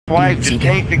wife to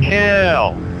take the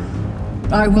kill!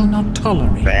 I will not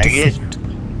tolerate Faggot. defeat.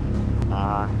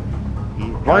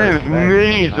 My name is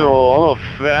Measle, I'm a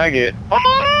faggot.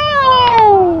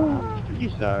 Oh! You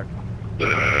suck.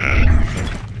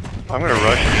 I'm gonna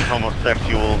rush these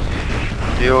homosexuals.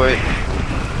 Do it.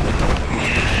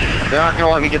 They're not gonna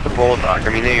let me get the bulldozer. I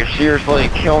mean, they're seriously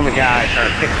killing the guy trying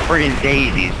to pick friggin'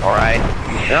 daisies, alright?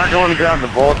 They're not gonna let me grab the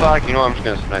bulldozer. You know what, I'm just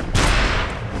gonna snipe.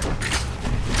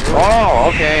 Oh,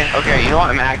 okay, okay, you know what,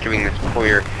 I'm activating this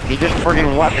clear. He just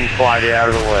friggin' weapon slided out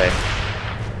of the way.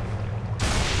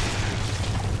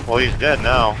 Well, he's dead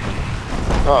now.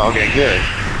 Oh, okay, good.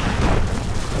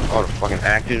 Oh, fucking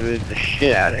activated the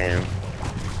shit out of him.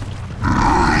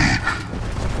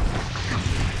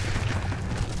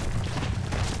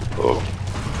 Oh.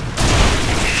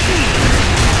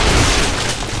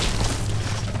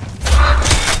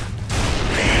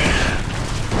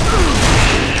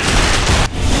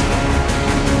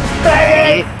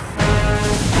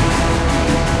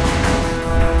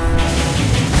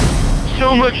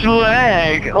 So much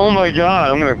lag! Oh my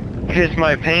god, I'm gonna piss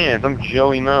my pants. I'm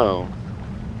Joey Mo.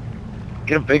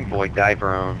 Get a big boy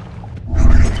diaper on.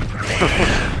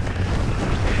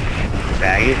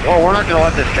 Faggot. Oh, we're not gonna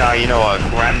let this guy, you know,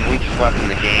 grab the weakest weapon in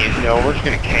the game. No, we're just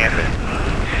gonna camp it.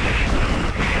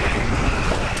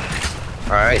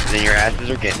 Alright, then your asses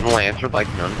are getting lancered like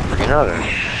none freaking other.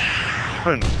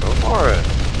 Go for it.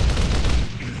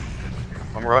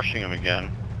 I'm rushing him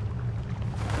again.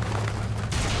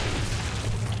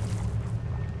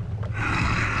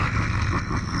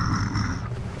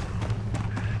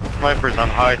 Sniper's on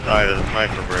high side of the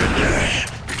sniper bridge.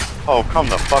 Oh, come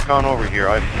the fuck on over here.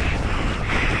 I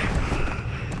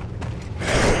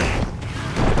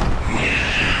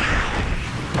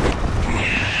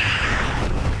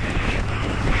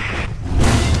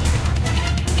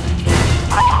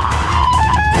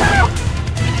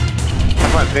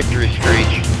my victory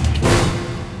screech.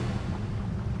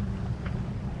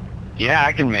 Yeah,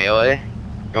 I can melee.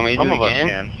 You want me to do it again?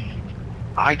 Can.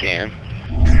 I can.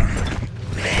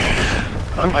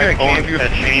 I'm My gonna camp you with a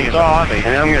chainsaw, and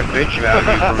then I'm gonna bitch about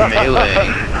you for melee.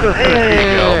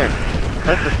 Hey!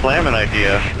 That's a slamming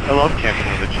idea. I love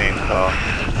camping with a chainsaw.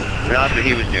 But that's what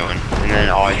he was doing. And then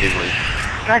all I did was...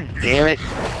 God damn it.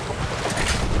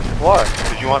 What?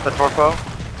 Did you want the torpo?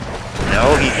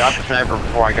 No, he got the sniper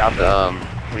before I got the,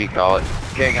 what do you call it?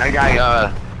 Okay, got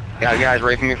guys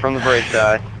raping me from the bridge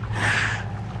side.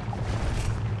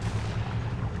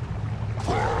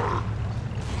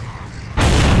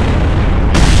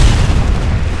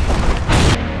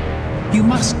 You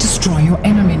must destroy your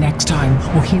enemy next time,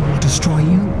 or he will destroy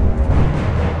you.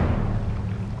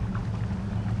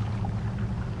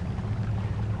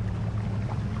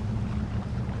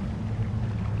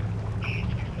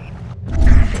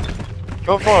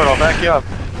 Go for it, I'll back you up.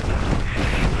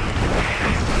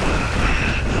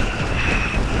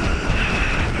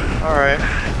 Alright.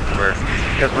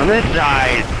 Because when this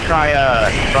dies,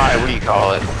 try, what do you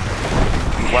call it?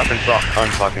 Weapon saw,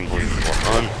 unfucking believable.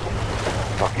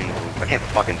 Unfucking believable. I can't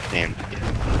fucking stand it.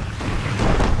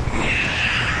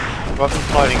 Weapon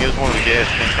sliding is one of the gayest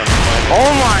things on the planet.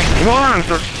 Oh my god, I'm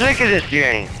so sick of this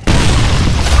game!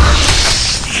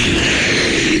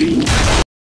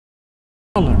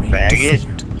 Tolerate Faggot.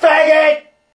 defeat. Faggot!